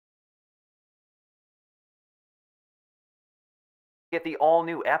Get the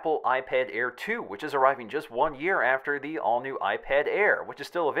all-new Apple iPad Air 2, which is arriving just 1 year after the all-new iPad Air, which is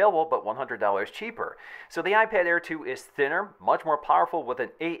still available but $100 cheaper. So the iPad Air 2 is thinner, much more powerful with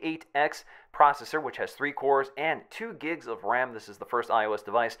an A8X processor, which has 3 cores and 2 gigs of RAM. This is the first iOS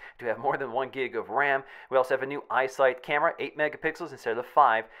device to have more than 1 gig of RAM. We also have a new iSight camera, 8 megapixels instead of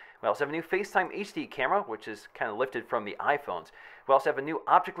 5. We also have a new FaceTime HD camera, which is kind of lifted from the iPhones. We also have a new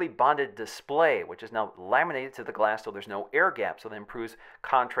optically bonded display, which is now laminated to the glass so there's no air gap, so that improves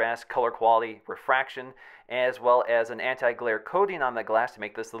contrast, color quality, refraction, as well as an anti-glare coating on the glass to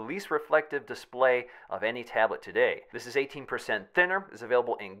make this the least reflective display of any tablet today. This is 18% thinner, is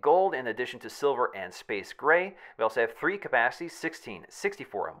available in gold in addition to silver and space gray. We also have 3 capacities, 16,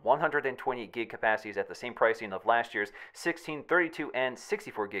 64, and 120 gig capacities at the same pricing of last year's 16, 32, and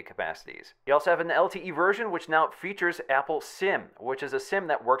 64 gig capacities. You also have an LTE version which now features Apple SIM, which is a SIM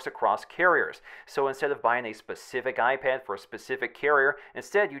that works across carriers. So instead of buying a specific iPad for a specific carrier,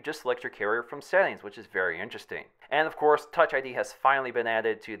 instead you just select your carrier from settings, which is very interesting. And of course, Touch ID has finally been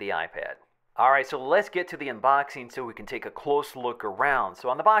added to the iPad. Alright, so let's get to the unboxing so we can take a close look around. So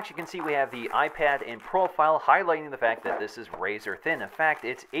on the box you can see we have the iPad in profile, highlighting the fact that this is razor thin. In fact,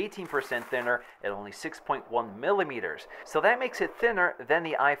 it's 18% thinner at only 6.1 millimeters. So that makes it thinner than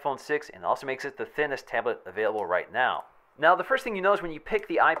the iPhone 6 and also makes it the thinnest tablet available right now. Now, the first thing you notice when you pick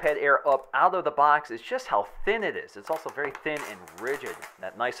the iPad Air up out of the box is just how thin it is. It's also very thin and rigid,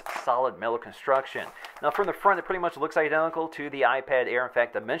 that nice solid metal construction. Now, from the front, it pretty much looks identical to the iPad Air. In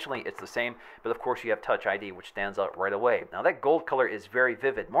fact, dimensionally, it's the same, but of course, you have Touch ID, which stands out right away. Now, that gold color is very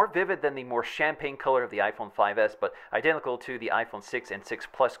vivid, more vivid than the more champagne color of the iPhone 5S, but identical to the iPhone 6 and 6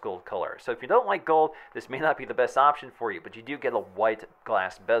 Plus gold color. So if you don't like gold, this may not be the best option for you, but you do get a white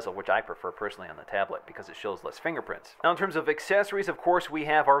glass bezel, which I prefer personally on the tablet because it shows less fingerprints. Now, in terms of accessories, of course, we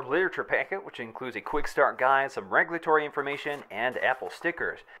have our literature packet, which includes a quick start guide, some regulatory information, and Apple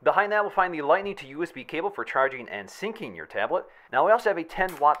stickers. Behind that, we'll find the Lightning to USB cable for charging and syncing your tablet. Now, we also have a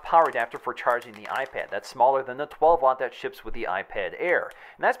 10-watt power adapter for charging the iPad. That's smaller than the 12-watt that ships with the iPad Air.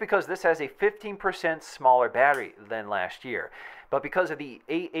 And that's because this has a 15% smaller battery than last year. But because of the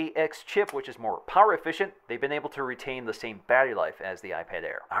A8X chip, which is more power efficient, they've been able to retain the same battery life as the iPad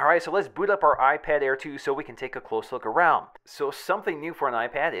Air. Alright, so let's boot up our iPad Air 2 so we can take a close look around. So something new for an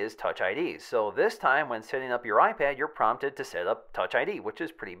iPad is Touch ID. So this time when setting up your iPad, you're prompted to set up Touch ID, which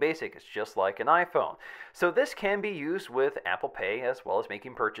is pretty basic. It's just like an iPhone. So this can be used with Apple Pay as well as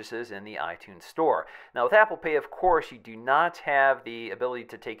making purchases in the iTunes Store. Now with Apple Pay, of course, you do not have the ability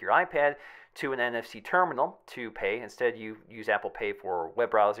to take your iPad to an NFC terminal to pay. Instead, you use Apple Pay for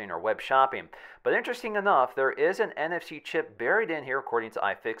web browsing or web shopping. But interesting enough, there is an NFC chip buried in here according to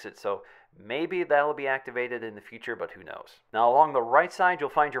iFixit, so maybe that'll be activated in the future, but who knows. Now, along the right side, you'll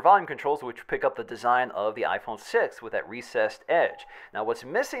find your volume controls, which pick up the design of the iPhone 6 with that recessed edge. Now, what's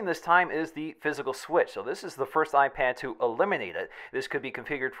missing this time is the physical switch. So this is the first iPad to eliminate it. This could be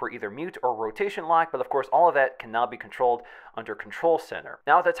configured for either mute or rotation lock, but of course, all of that can now be controlled under Control Center.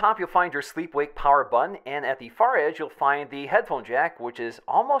 Now, at the top, you'll find your sleep-wake power button, and at the far edge, you'll find the headphone jack, which is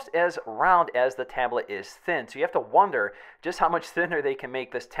almost as round as the tablet is thin. So you have to wonder just how much thinner they can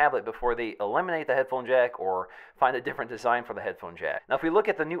make this tablet before they eliminate the headphone jack or find a different design for the headphone jack. Now, if we look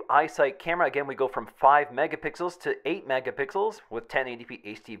at the new iSight camera, again, we go from 5 megapixels to 8 megapixels with 1080p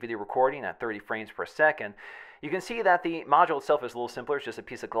HD video recording at 30 frames per second. You can see that the module itself is a little simpler. It's just a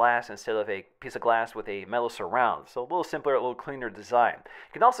piece of glass instead of a piece of glass with a metal surround. So a little simpler, a little cleaner design.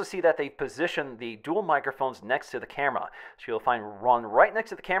 You can also see that they position the dual microphones next to the camera. So you'll find one right next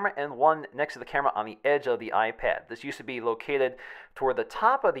to the camera and one next to the camera on the edge of the iPad. This used to be located toward the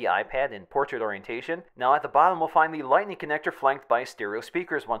top of the iPad in portrait orientation. Now at the bottom we'll find the Lightning connector flanked by stereo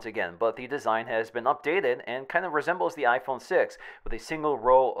speakers once again, but the design has been updated and kind of resembles the iPhone 6 with a single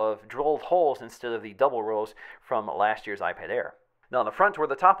row of drilled holes instead of the double rows from last year's iPad Air. Now on the front toward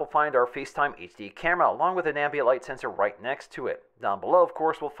the top we'll find our FaceTime HD camera along with an ambient light sensor right next to it. Down below, of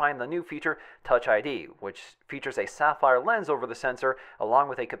course, we'll find the new feature, Touch ID, which features a sapphire lens over the sensor along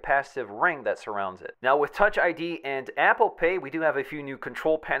with a capacitive ring that surrounds it. Now with Touch ID and Apple Pay, we do have a few new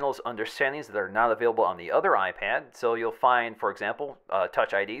control panels under settings that are not available on the other iPad. So you'll find, for example,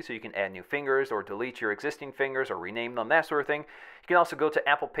 Touch ID, so you can add new fingers or delete your existing fingers or rename them, that sort of thing. You can also go to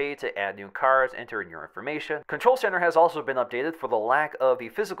Apple Pay to add new cards, enter in your information. Control Center has also been updated for the lack of the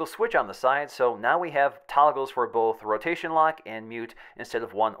physical switch on the side, so now we have toggles for both rotation lock and mute instead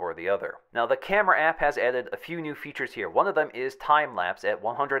of one or the other. Now the camera app has added a few new features here. One of them is time lapse at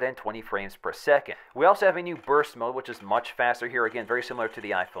 120 frames per second. We also have a new burst mode, which is much faster here, again very similar to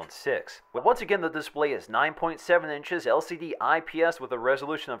the iPhone 6. But once again, the display is 9.7 inches LCD IPS with a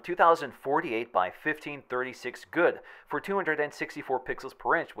resolution of 2048 by 1536 good for 264 pixels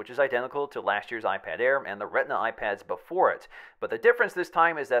per inch, which is identical to last year's iPad Air and the Retina iPads before it. But the difference this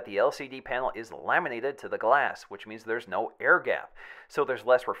time is that the LCD panel is laminated to the glass, which means there's no air gap. So there's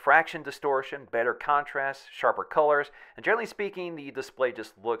less refraction distortion, better contrast, sharper colors, and generally speaking, the display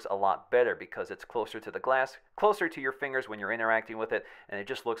just looks a lot better because it's closer to the glass, closer to your fingers when you're interacting with it, and it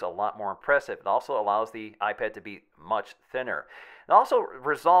just looks a lot more impressive. It also allows the iPad to be much thinner. It also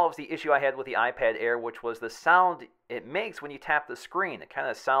resolves the issue I had with the iPad Air, which was the sound it makes when you tap the screen. It kind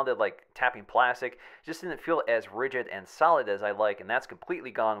of sounded like tapping plastic. It just didn't feel as rigid and solid as I like, and that's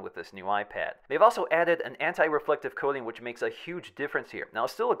completely gone with this new iPad. They've also added an anti-reflective coating, which makes a huge difference here. Now,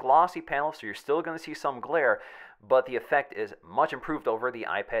 it's still a glossy panel, so you're still going to see some glare, but the effect is much improved over the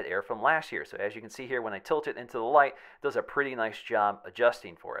iPad Air from last year. So as you can see here, when I tilt it into the light, it does a pretty nice job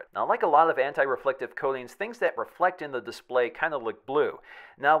adjusting for it. Now, like a lot of anti-reflective coatings, things that reflect in the display kind of look blue.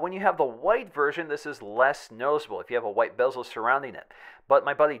 Now, when you have the white version, this is less noticeable if you have a white bezel surrounding it. But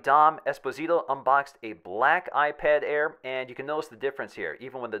my buddy Dom Esposito unboxed a black iPad Air, and you can notice the difference here.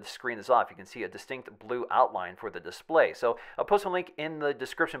 Even when the screen is off, you can see a distinct blue outline for the display. So I'll post a link in the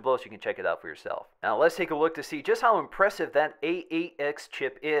description below so you can check it out for yourself. Now let's take a look to see just how impressive that A8X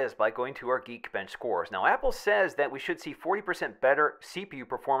chip is by going to our Geekbench scores. Now Apple says that we should see 40% better CPU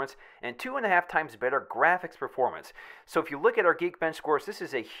performance and 2.5 times better graphics performance. So if you look at our Geekbench scores, this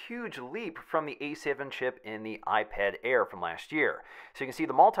is a huge leap from the A7 chip in the iPad Air from last year. So you can see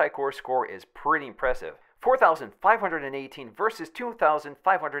the multi-core score is pretty impressive. 4,518 versus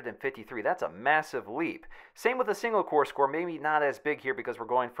 2,553. That's a massive leap. Same with the single core score, maybe not as big here because we're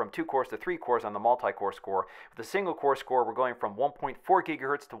going from 2 cores to 3 cores on the multi-core score. With the single core score, we're going from 1.4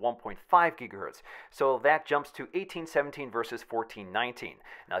 gigahertz to 1.5 gigahertz. So that jumps to 1817 versus 1419.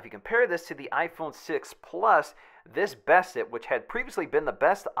 Now if you compare this to the iPhone 6 Plus, this bests it, which had previously been the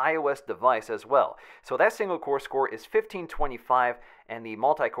best iOS device as well. So that single core score is 1525, and the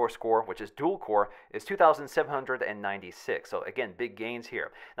multi-core score, which is dual core, is 2796. So again, big gains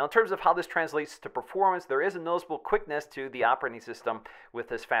here. Now in terms of how this translates to performance, there is a noticeable quickness to the operating system with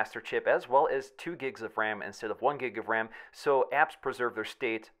this faster chip, as well as 2 gigs of RAM instead of 1 gig of RAM, so apps preserve their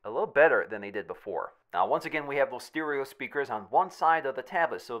state a little better than they did before. Now once again, we have those stereo speakers on one side of the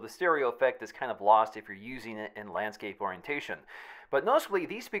tablet, so the stereo effect is kind of lost if you're using it in landscape orientation. But noticeably,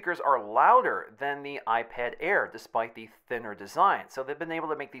 these speakers are louder than the iPad Air despite the thinner design. So they've been able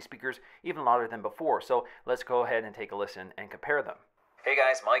to make these speakers even louder than before. So let's go ahead and take a listen and compare them. Hey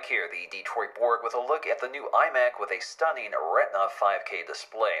guys, Mike here, the Detroit Borg, with a look at the new iMac with a stunning Retina 5K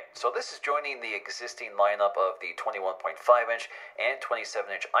display. So this is joining the existing lineup of the 21.5-inch and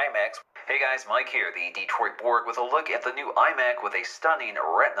 27-inch iMacs. Hey guys, Mike here, the Detroit Borg, with a look at the new iMac with a stunning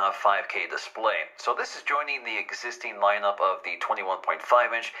Retina 5K display. So this is joining the existing lineup of the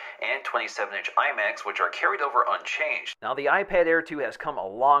 21.5-inch and 27-inch iMacs, which are carried over unchanged. Now the iPad Air 2 has come a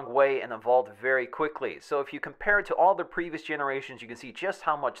long way and evolved very quickly. So if you compare it to all the previous generations, you can see just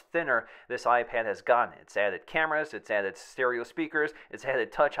how much thinner this iPad has gotten. It's added cameras, it's added stereo speakers, it's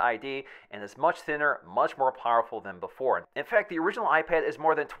added Touch ID, and it's much thinner, much more powerful than before. In fact, the original iPad is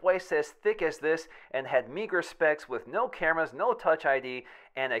more than twice as thick as this and had meager specs with no cameras, no Touch ID,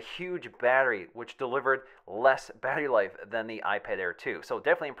 and a huge battery, which delivered less battery life than the iPad Air 2. So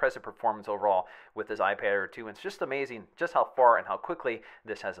definitely impressive performance overall with this iPad Air 2. And it's just amazing just how far and how quickly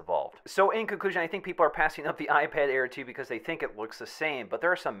this has evolved. So in conclusion, I think people are passing up the iPad Air 2 because they think it looks the same. But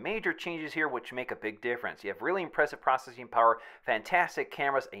there are some major changes here which make a big difference. You have really impressive processing power, fantastic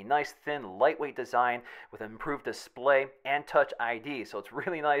cameras, a nice thin, lightweight design with an improved display and Touch ID. So it's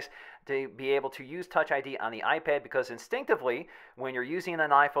really nice to be able to use Touch ID on the iPad, because instinctively, when you're using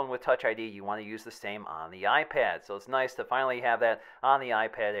an iPhone with Touch ID, you want to use the same on the iPad. So it's nice to finally have that on the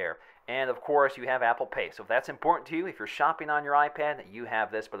iPad Air. And of course, you have Apple Pay. So if that's important to you, if you're shopping on your iPad, you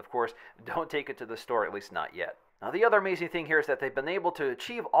have this. But of course, don't take it to the store, at least not yet. Now, the other amazing thing here is that they've been able to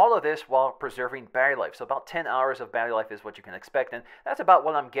achieve all of this while preserving battery life. So about 10 hours of battery life is what you can expect, and that's about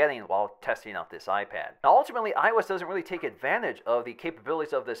what I'm getting while testing out this iPad. Now, ultimately, iOS doesn't really take advantage of the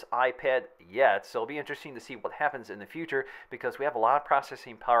capabilities of this iPad yet, so it'll be interesting to see what happens in the future, because we have a lot of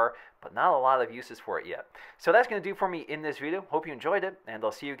processing power, but not a lot of uses for it yet. So that's going to do for me in this video. Hope you enjoyed it, and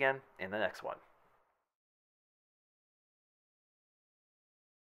I'll see you again in the next one.